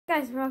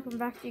Guys, welcome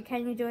back to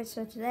Can You Do It?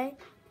 So today,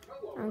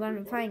 I'm going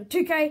to be playing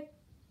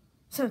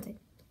 2K17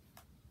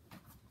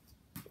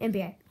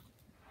 NBA.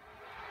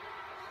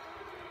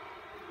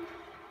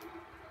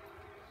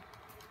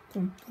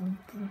 Boom, boom,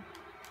 boom.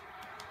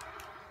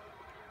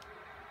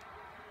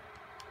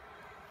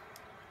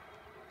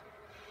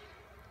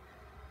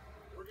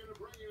 We're going to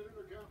bring you an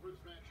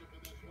interconference matchup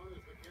in this one as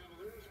the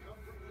Cavaliers come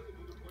from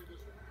Cleveland to play this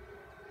one.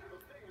 The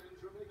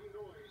fans are making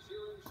noise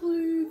here in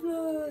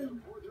Cleveland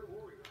for their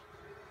Warriors.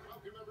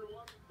 Welcome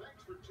everyone.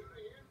 Thanks for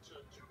tuning in to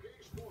 2K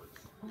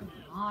Sports.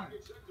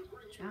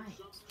 Giants.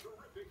 Some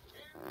terrific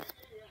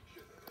NBA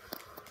action.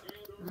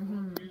 And our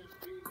broadcast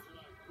team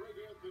tonight. Greg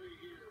Anthony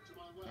here to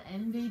my left.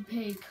 The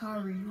MVP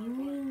Curry.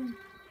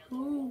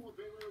 Ooh.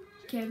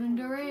 Kevin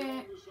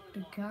Durant to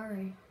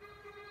Curry.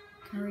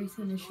 Curry's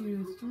gonna shoot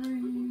a 3.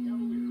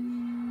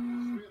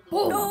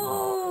 Boom!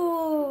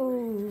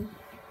 No!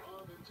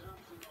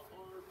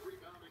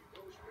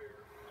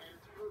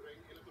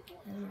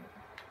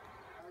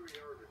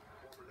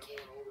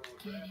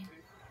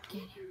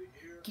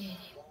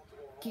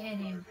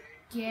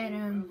 Get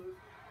him.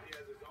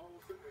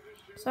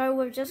 So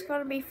we're just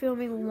going to be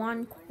filming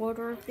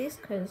 1/4 of this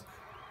because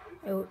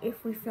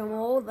if we film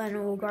all, then it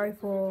will go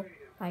for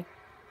like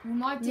We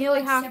might do nearly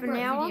like half separate an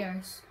hour.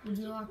 videos. We'll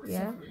do like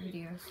separate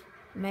videos.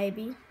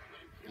 Maybe.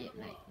 Yeah,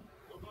 mate.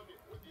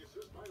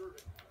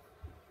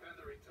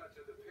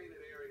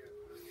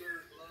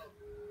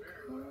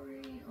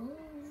 Curry, oh.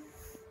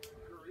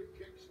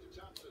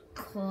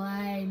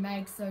 Clay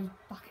makes those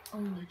buckets.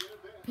 Oh,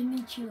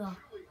 Peninsula.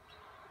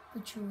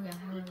 Petulia,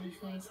 however you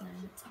say his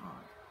name, it's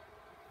hard.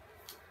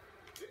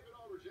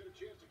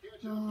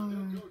 No.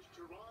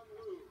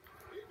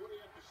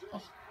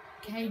 Oh,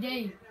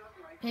 KD.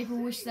 People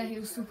wish that he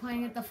was still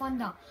playing at the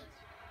Thunder.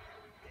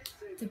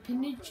 The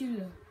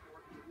Peninsula.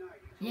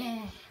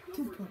 Yeah,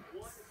 2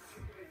 points.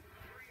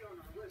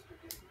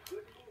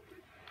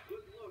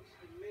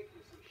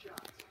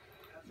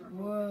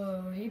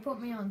 Whoa, he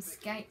put me on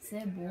skates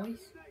there,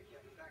 boys.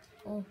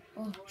 Oh,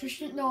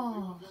 Tristan,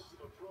 no.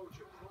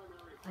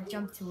 I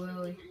jumped too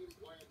early.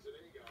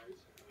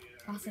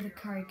 Pass it to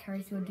Curry.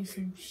 Curry's gonna do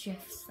some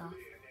chef stuff.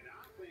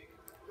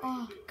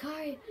 Oh,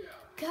 Curry.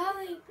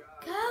 Curry!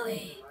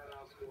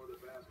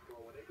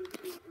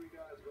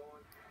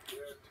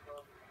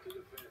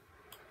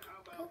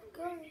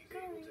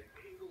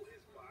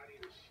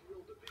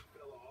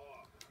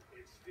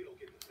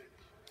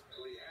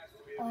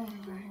 Oh.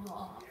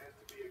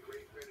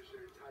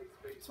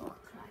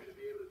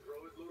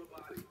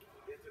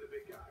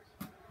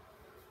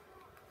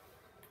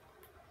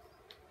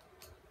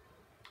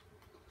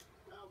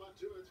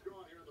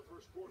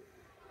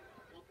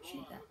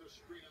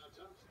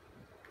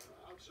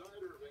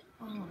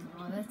 Oh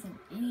no, that's an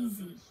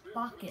easy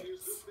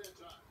buckets.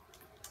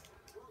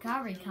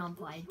 Curry can't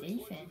play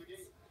defense,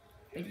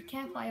 but he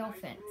can play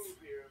offense.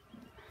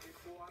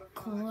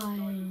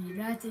 Clay,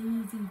 that's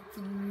an easy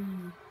 3.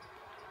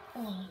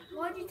 Oh,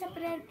 why'd you tap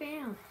it out of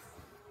bounds?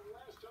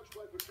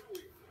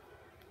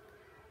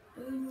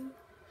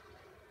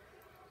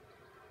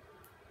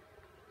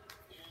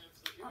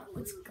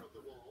 Let's go.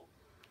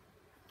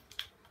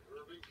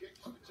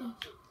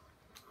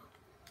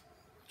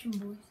 Jim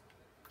boys.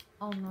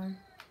 Oh no.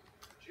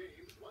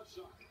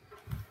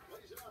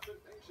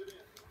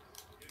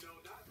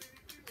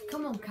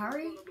 Come on,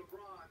 Curry.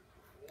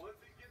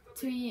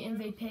 2-year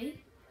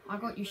MVP. I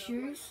got your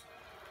shoes.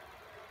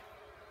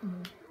 I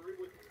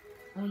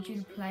want you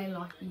to play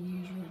like you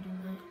usually do,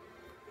 mate.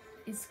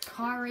 Is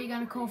Kyrie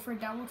gonna call for a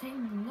double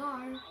team?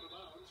 No.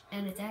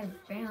 And it's out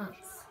of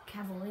bounds.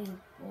 Cavalier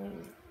ball.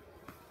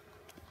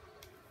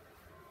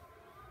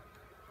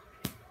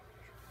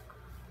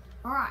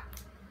 Alright.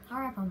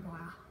 Hurry up,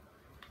 umpire.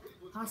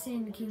 I see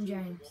in the King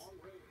James.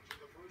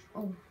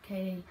 Oh,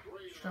 KD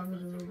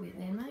struggled a little bit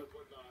there, mate.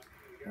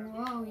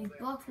 Whoa, he's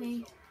blocked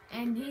me.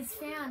 And he's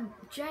found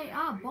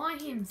JR by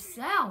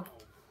himself.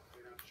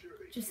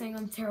 Just saying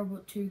I'm terrible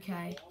at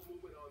 2K.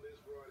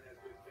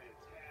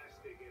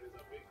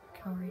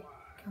 Curry.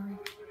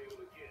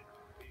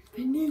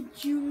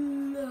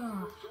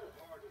 Peninsula.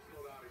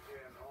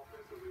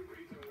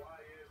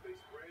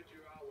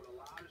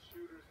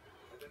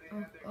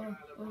 Oh,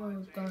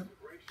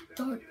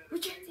 don't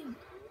reject him.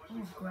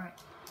 Oh, great.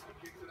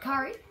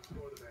 Curry,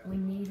 we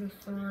need a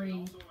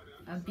 3.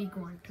 A big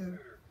one, too.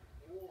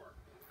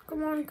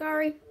 Come on,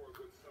 Curry.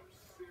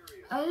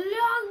 A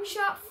long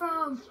shot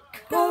from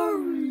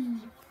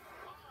Curry.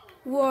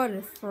 What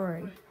a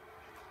 3.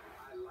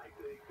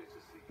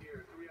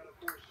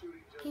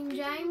 King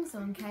James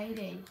on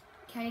KD.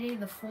 KD,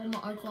 the former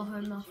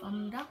Oklahoma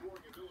Thunder.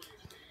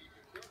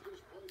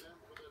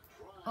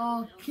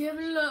 Oh,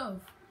 Kevin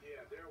Love.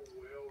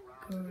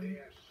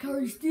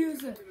 Curry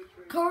steals it.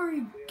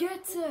 Curry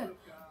gets it.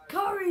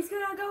 Curry's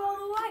gonna go all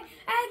the way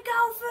and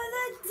go for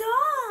the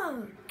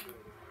dunk.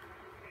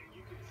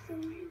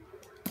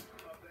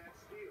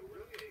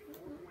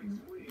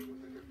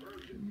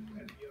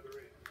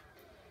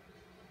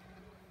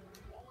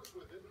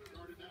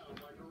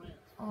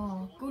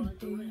 Oh, good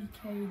D,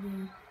 KD.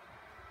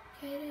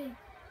 KD.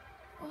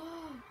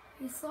 Oh,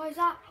 He slows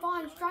up,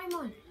 finds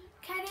Draymond.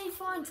 KD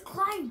finds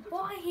Clay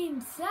by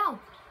himself.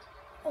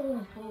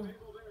 Oh.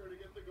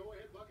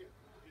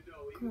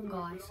 Come on,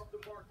 guys.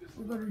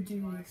 We've got to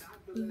do this.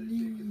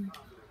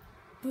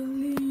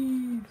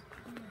 Believe.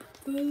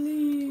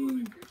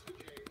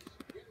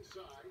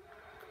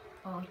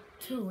 Oh,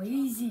 too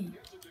easy.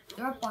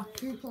 They're up by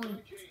 2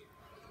 points.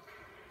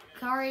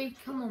 Curry,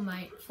 come on,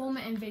 mate.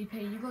 Former MVP,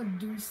 you got to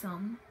do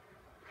something.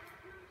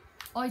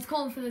 Oh, he's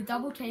calling for the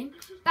double team.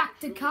 Back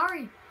to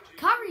Curry.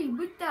 Curry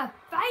with the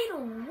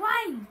fatal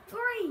way.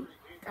 3.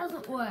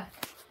 Doesn't work.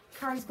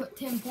 Curry's got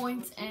 10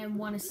 points and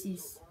 1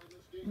 assist.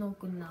 Not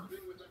good enough.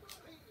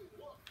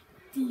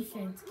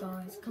 Defense,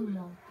 guys. Come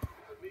on.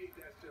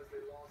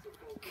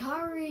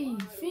 Curry.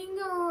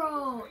 Finger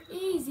roll.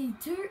 Easy.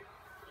 2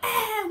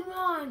 and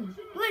 1.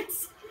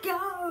 Let's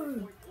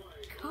go.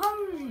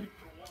 Curry.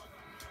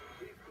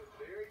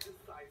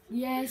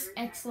 Yes,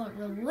 excellent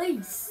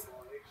release.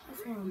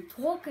 That's what I'm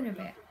talking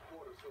about.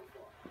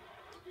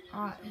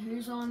 Alright,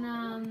 who's on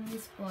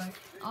this bloke?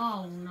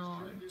 Oh no,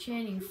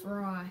 Channing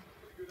Frye.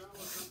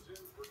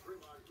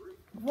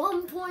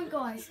 1 point,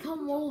 guys,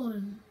 come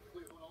on.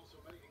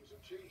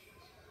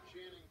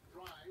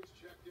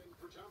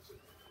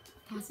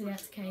 Pass it out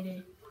to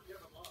KD.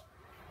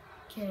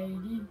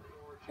 KD.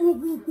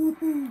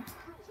 Ooh.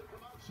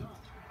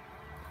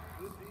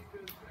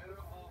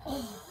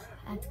 Oh,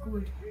 that's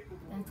good.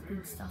 That's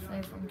good stuff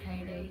there from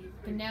KD.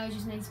 But now he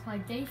just needs to play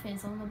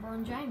defense on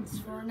LeBron James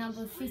for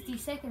another 50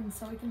 seconds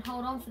so he can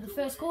hold on for the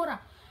first quarter.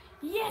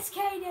 Yes,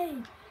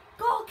 KD!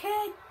 Go,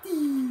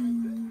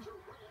 KD!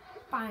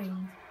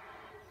 Bang.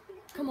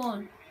 Come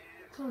on.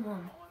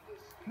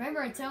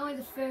 Remember, it's only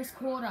the first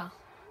quarter.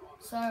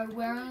 So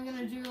we're only going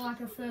to do like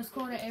a first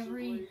quarter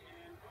every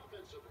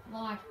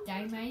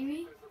day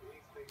maybe.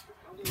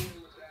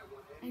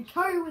 And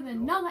Curry with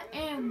another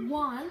and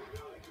 1.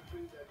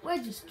 We're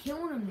just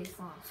killing them this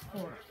last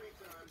quarter.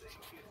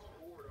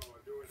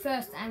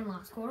 First and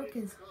last quarter,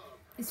 because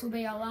this will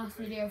be our last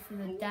video for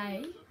the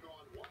day.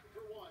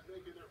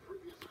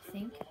 I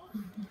think.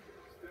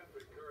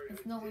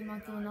 If not, we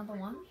might do another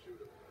one.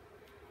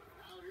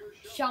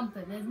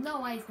 Shumpert. There's no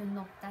way he's going to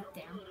knock that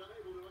down.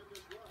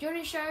 Do you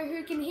want to show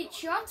who can hit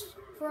shots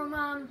from,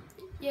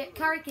 yeah,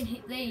 Curry can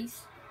hit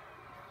these.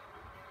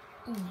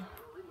 Ooh.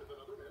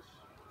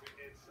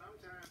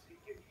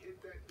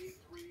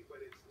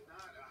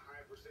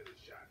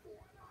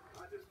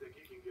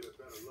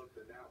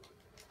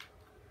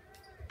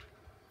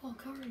 Oh,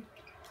 Curry.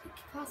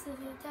 Passes to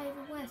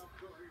David West.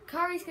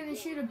 Curry's going to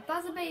shoot a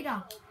buzzer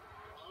beater.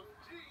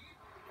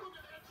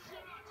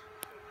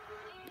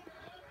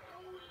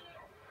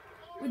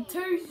 With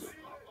 2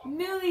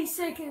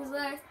 milliseconds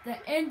left,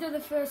 the end of the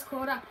first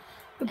quarter.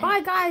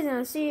 Goodbye, guys, and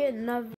I'll see you in another